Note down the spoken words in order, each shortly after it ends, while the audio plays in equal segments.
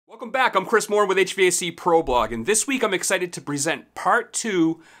Welcome back, I'm Chris Moore with HVAC Pro Blog, and this week I'm excited to present part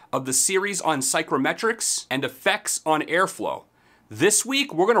 2 of the series on psychrometrics and effects on airflow. This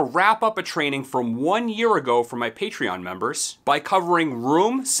week we're going to wrap up a training from 1 year ago for my Patreon members by covering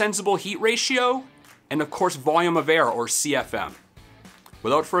room sensible heat ratio and of course volume of air, or CFM.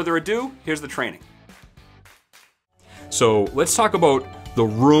 Without further ado, here's the training. So let's talk about the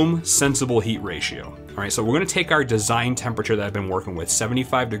room sensible heat ratio. All right, so we're gonna take our design temperature that I've been working with,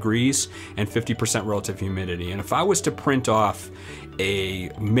 75 degrees and 50% relative humidity. And if I was to print off a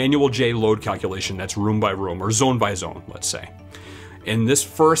manual J load calculation that's room by room, or zone by zone, let's say. In this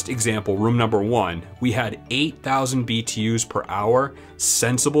first example, room number 1, we had 8,000 BTUs per hour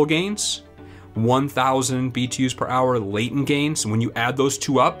sensible gains, 1,000 BTUs per hour latent gains. And when you add those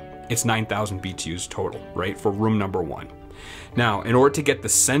two up, it's 9,000 BTUs total, right, for room number 1. Now, in order to get the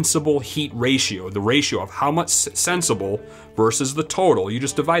sensible heat ratio, the ratio of how much sensible versus the total, you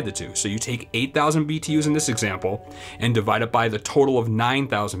just divide the two. So you take 8,000 BTUs in this example and divide it by the total of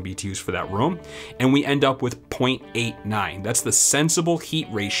 9,000 BTUs for that room, and we end up with 0.89. That's the sensible heat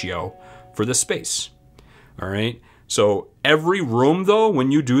ratio for the space. All right. So every room, though, when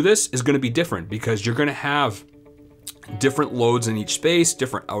you do this, is going to be different because you're going to have different loads in each space,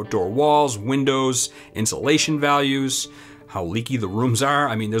 different outdoor walls, windows, insulation values, how leaky the rooms are.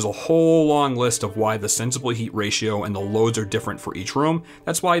 I mean, there's a whole long list of why the sensible heat ratio and the loads are different for each room.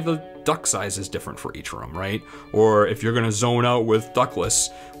 That's why the duct size is different for each room, right? Or if you're gonna zone out with ductless,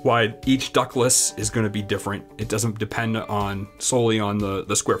 why each ductless is gonna be different. It doesn't depend solely on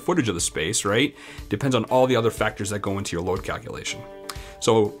the square footage of the space, right? It depends on all the other factors that go into your load calculation.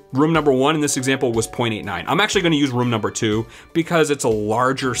 So room number 1 in this example was 0.89. I'm actually going to use room number 2 because it's a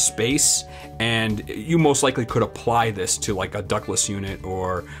larger space and you most likely could apply this to like a ductless unit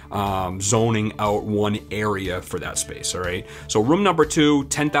or zoning out one area for that space, all right? So room number 2,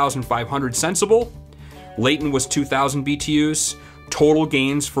 10,500 sensible. Latent was 2,000 BTUs. Total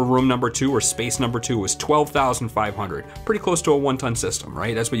gains for room number 2 or space number 2 was 12,500. Pretty close to a 1-ton system,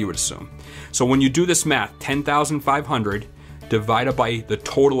 right? That's what you would assume. So when you do this math, 10,500 divided by the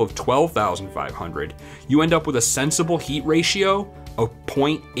total of 12,500, you end up with a sensible heat ratio of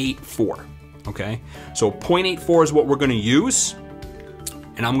 0.84, okay? So 0.84 is what we're gonna use,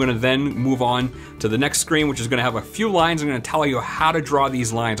 and I'm gonna then move on to the next screen, which is gonna have a few lines. I'm gonna tell you how to draw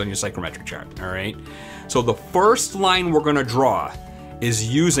these lines on your psychrometric chart, all right? So the first line we're gonna draw is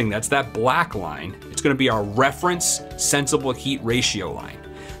using, that's that black line, it's gonna be our reference sensible heat ratio line.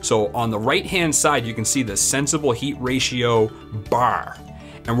 So on the right-hand side, you can see the sensible heat ratio bar.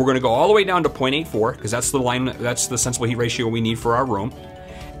 And we're gonna go all the way down to 0.84, because that's the line, that's the sensible heat ratio we need for our room.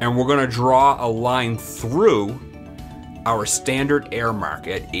 And we're gonna draw a line through our standard air mark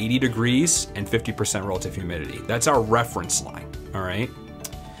at 80 degrees and 50% relative humidity. That's our reference line, all right?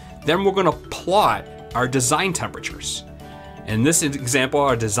 Then we're gonna plot our design temperatures. In this example,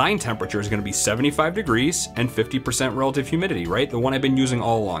 our design temperature is gonna be 75 degrees and 50% relative humidity, right? The one I've been using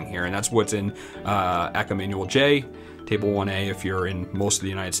all along here, and that's what's in ACA Manual J, Table 1A if you're in most of the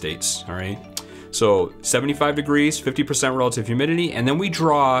United States, all right? So 75 degrees, 50% relative humidity, and then we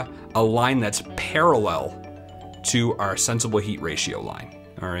draw a line that's parallel to our sensible heat ratio line,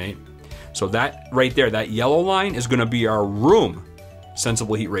 all right? So that right there, that yellow line is gonna be our room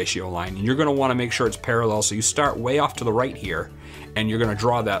sensible heat ratio line, and you're gonna wanna make sure it's parallel, so you start way off to the right here, and you're gonna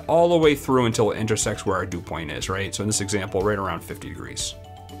draw that all the way through until it intersects where our dew point is, right? So in this example, right around 50 degrees.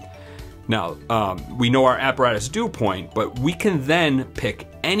 Now, we know our apparatus dew point, but we can then pick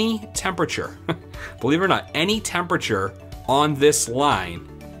any temperature. Believe it or not, any temperature on this line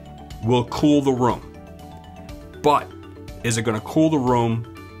will cool the room. But is it gonna cool the room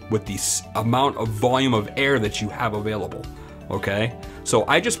with the amount of volume of air that you have available? Okay, so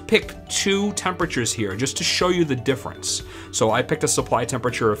I just picked 2 temperatures here just to show you the difference. So I picked a supply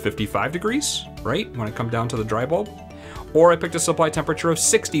temperature of 55 degrees, right, when I come down to the dry bulb, or I picked a supply temperature of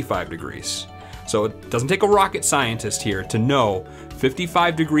 65 degrees. So it doesn't take a rocket scientist here to know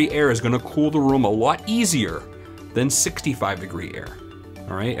 55 degree air is gonna cool the room a lot easier than 65 degree air.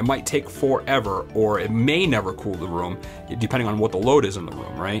 All right, it might take forever, or it may never cool the room, depending on what the load is in the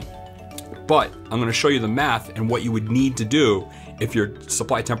room, right? But I'm gonna show you the math and what you would need to do if your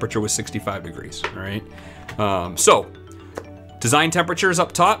supply temperature was 65 degrees, all right? So, design temperature is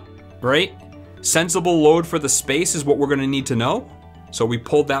up top, right? Sensible load for the space is what we're gonna need to know. So we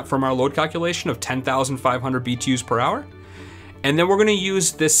pulled that from our load calculation of 10,500 BTUs per hour. And then we're gonna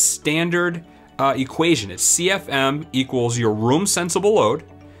use this standard equation. It's CFM equals your room sensible load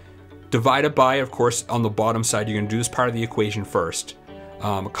divided by, of course, on the bottom side, you're gonna do this part of the equation first.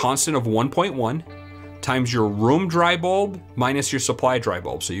 A constant of 1.1 times your room dry bulb minus your supply dry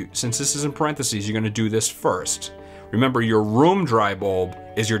bulb. So since this is in parentheses, you're gonna do this first. Remember, your room dry bulb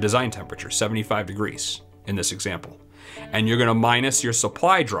is your design temperature, 75 degrees in this example. And you're gonna minus your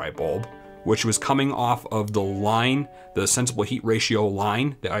supply dry bulb, which was coming off of the line, the sensible heat ratio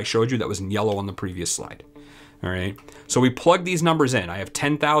line that I showed you that was in yellow on the previous slide. All right, so we plug these numbers in. I have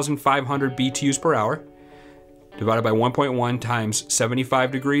 10,500 BTUs per hour divided by 1.1 times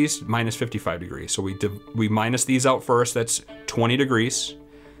 75 degrees minus 55 degrees. So we minus these out first. That's 20 degrees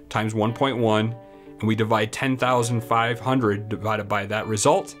times 1.1, and we divide 10,500 divided by that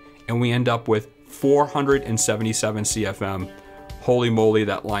result, and we end up with 477 CFM. Holy moly,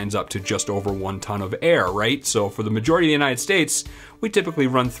 that lines up to just over 1 ton of air, right? So for the majority of the United States, we typically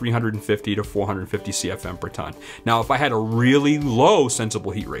run 350 to 450 CFM per ton. Now, if I had a really low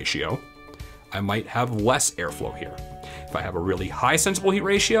sensible heat ratio, I might have less airflow here. If I have a really high sensible heat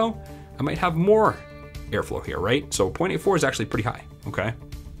ratio, I might have more airflow here, right? So 0.84 is actually pretty high, okay?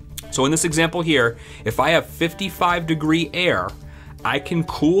 So in this example here, if I have 55 degree air, I can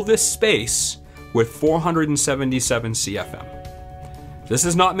cool this space with 477 CFM. This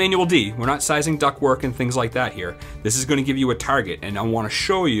is not manual D. We're not sizing ductwork and things like that here. This is going to give you a target, and I want to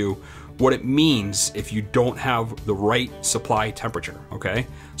show you what it means if you don't have the right supply temperature, okay?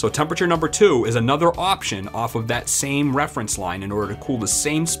 So temperature number 2 is another option off of that same reference line in order to cool the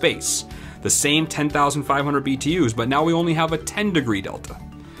same space, the same 10,500 BTUs, but now we only have a 10 degree delta.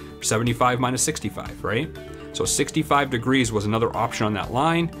 75 minus 65, right? So 65 degrees was another option on that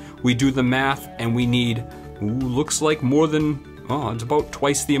line. We do the math and we need, looks like more than, it's about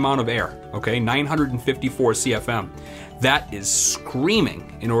twice the amount of air, okay? 954 CFM. That is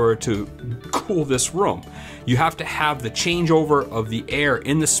screaming in order to cool this room. You have to have the changeover of the air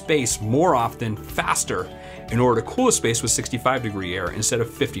in the space more often, faster, in order to cool a space with 65 degree air instead of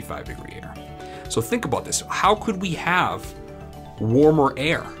 55 degree air. So think about this. How could we have warmer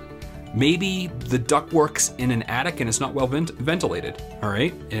air? Maybe the ductwork's in an attic and it's not well ventilated, all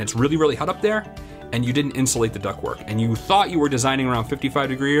right? And it's really, really hot up there, and you didn't insulate the ductwork, and you thought you were designing around 55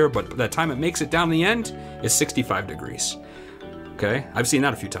 degree air, but by the time it makes it down the end, it's 65 degrees, okay? I've seen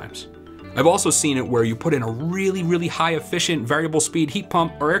that a few times. I've also seen it where you put in a really, really high efficient variable speed heat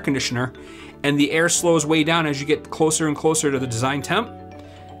pump or air conditioner, and the air slows way down as you get closer and closer to the design temp,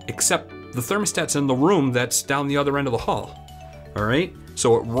 except the thermostat's in the room that's down the other end of the hall, all right?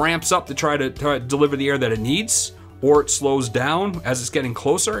 So it ramps up to try to deliver the air that it needs, or it slows down as it's getting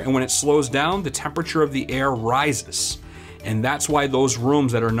closer, and when it slows down, the temperature of the air rises. And that's why those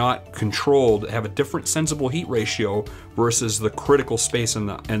rooms that are not controlled have a different sensible heat ratio versus the critical space in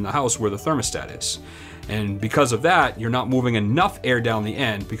the house where the thermostat is. And because of that, you're not moving enough air down the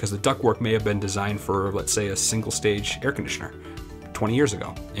end because the ductwork may have been designed for, let's say, a single stage air conditioner 20 years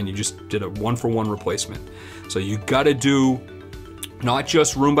ago, and you just did a 1-for-1 replacement. So you gotta do not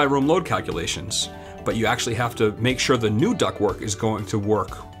just room by room load calculations, but you actually have to make sure the new ductwork is going to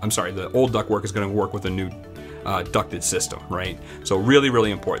work. I'm sorry, the old ductwork is going to work with the new ducted system, right? So really, really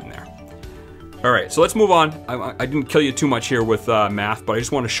important there. All right, so let's move on. I didn't kill you too much here with math, but I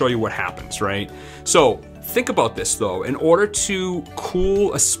just want to show you what happens, right? So think about this though. In order to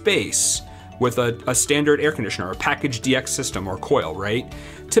cool a space with a standard air conditioner, or a package DX system or coil, right?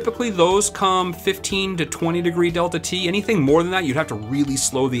 Typically those come 15 to 20 degree delta T. Anything more than that, you'd have to really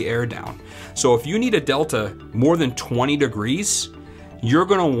slow the air down. So if you need a delta more than 20 degrees, you're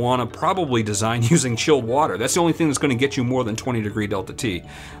gonna wanna probably design using chilled water. That's the only thing that's gonna get you more than 20 degree delta T,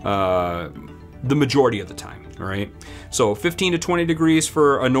 the majority of the time, all right? So 15 to 20 degrees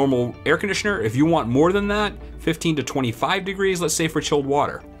for a normal air conditioner. If you want more than that, 15 to 25 degrees, let's say for chilled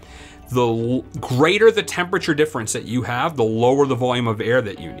water. The greater the temperature difference that you have, the lower the volume of air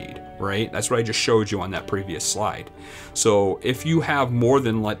that you need, right? That's what I just showed you on that previous slide. So if you have more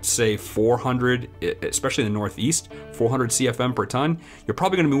than, let's say, 400, especially in the Northeast, 400 CFM per ton, you're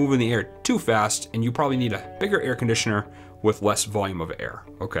probably gonna be moving the air too fast, and you probably need a bigger air conditioner with less volume of air,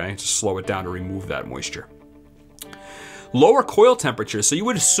 okay? To slow it down to remove that moisture. Lower coil temperatures, so you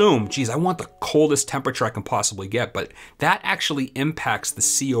would assume, geez, I want the coldest temperature I can possibly get, but that actually impacts the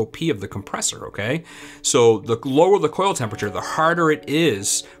COP of the compressor, okay? So the lower the coil temperature, the harder it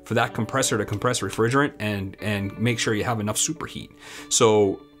is for that compressor to compress refrigerant and make sure you have enough superheat.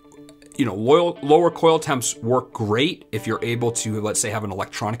 So, you know, lower coil temps work great if you're able to, let's say, have an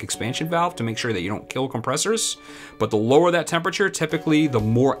electronic expansion valve to make sure that you don't kill compressors. But the lower that temperature, typically the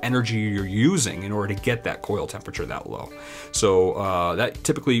more energy you're using in order to get that coil temperature that low. So that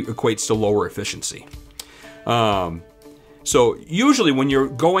typically equates to lower efficiency. So usually when you're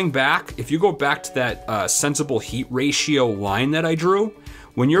going back, if you go back to that sensible heat ratio line that I drew,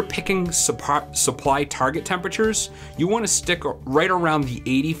 when you're picking supply target temperatures, you want to stick right around the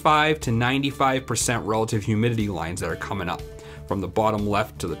 85 to 95% relative humidity lines that are coming up from the bottom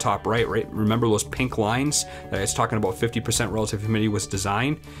left to the top right? Remember those pink lines that I was talking about 50% relative humidity was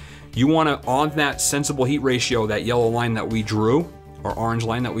designed? You want to, on that sensible heat ratio, that yellow line that we drew, or orange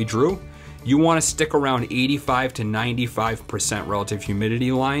line that we drew, you want to stick around 85 to 95% relative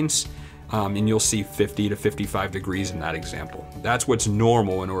humidity lines, and you'll see 50 to 55 degrees in that example. That's what's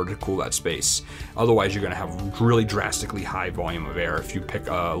normal in order to cool that space. Otherwise, you're going to have really drastically high volume of air if you pick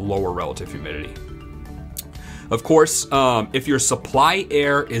a lower relative humidity. Of course, if your supply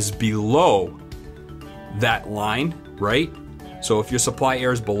air is below that line, right? So if your supply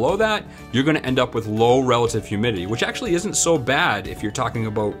air is below that, you're going to end up with low relative humidity, which actually isn't so bad if you're talking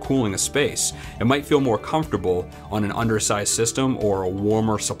about cooling a space. It might feel more comfortable on an undersized system or a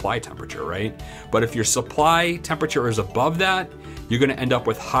warmer supply temperature, right? But if your supply temperature is above that, you're going to end up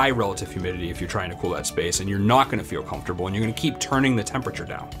with high relative humidity if you're trying to cool that space, and you're not going to feel comfortable, and you're going to keep turning the temperature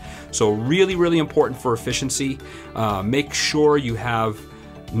down. So really, really important for efficiency. Make sure you have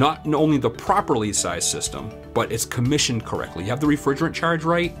not only the properly sized system, but it's commissioned correctly. You have the refrigerant charge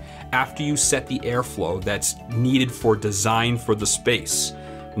right after you set the airflow that's needed for design for the space,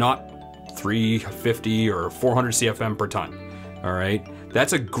 not 350 or 400 CFM per ton. All right,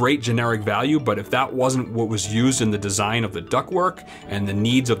 that's a great generic value, but if that wasn't what was used in the design of the ductwork and the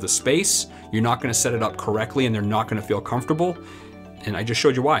needs of the space, you're not going to set it up correctly, and they're not going to feel comfortable. And I just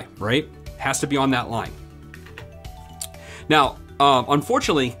showed you why, right? It has to be on that line. Now,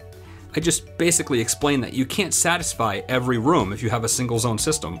 unfortunately, I just basically explained that you can't satisfy every room if you have a single zone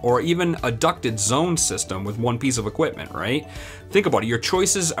system, or even a ducted zone system with one piece of equipment, right? Think about it. Your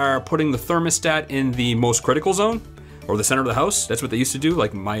choices are putting the thermostat in the most critical zone or the center of the house. That's what they used to do.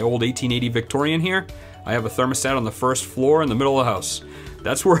 Like my old 1880 Victorian here, I have a thermostat on the first floor in the middle of the house.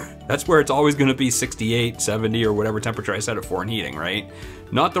 That's where it's always going to be 68, 70, or whatever temperature I set it for in heating, right?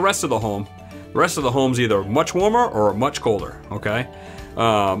 Not the rest of the home. The rest of the home's either much warmer or much colder, okay?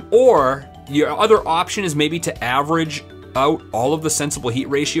 Or your other option is maybe to average out all of the sensible heat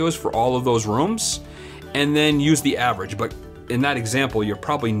ratios for all of those rooms and then use the average. But in that example, you're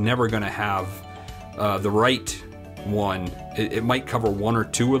probably never going to have the right one. It might cover one or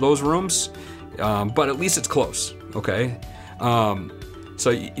two of those rooms, but at least it's close, okay? So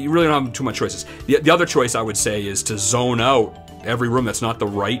you really don't have too much choices. The other choice I would say is to zone out every room that's not the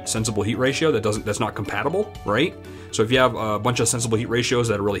right sensible heat ratio, that's not compatible, right? So if you have a bunch of sensible heat ratios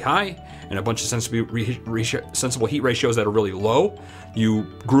that are really high and a bunch of sensible heat ratios that are really low, you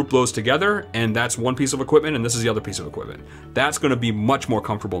group those together, and that's one piece of equipment, and this is the other piece of equipment. That's going to be much more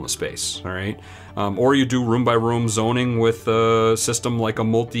comfortable in the space, all right? Or you do room by room zoning with a system like a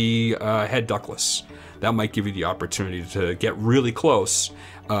multi-head ductless. That might give you the opportunity to get really close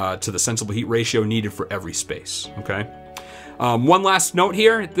to the sensible heat ratio needed for every space, okay? One last note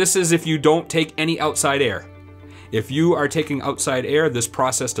here, this is if you don't take any outside air. If you are taking outside air, this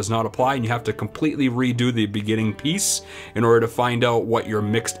process does not apply, and you have to completely redo the beginning piece in order to find out what your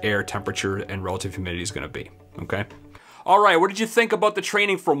mixed air temperature and relative humidity is going to be, okay? All right, what did you think about the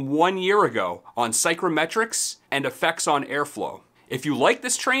training from 1 year ago on psychrometrics and effects on airflow? If you like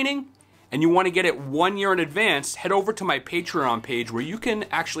this training and you want to get it 1 year in advance, head over to my Patreon page where you can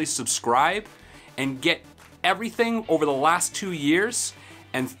actually subscribe and get everything over the last 2 years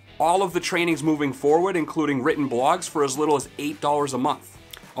and all of the trainings moving forward, including written blogs, for as little as $8 a month.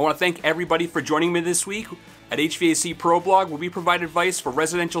 I want to thank everybody for joining me this week. At HVAC Pro Blog, where we provide advice for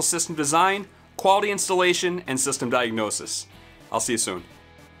residential system design, quality installation, and system diagnosis. I'll see you soon.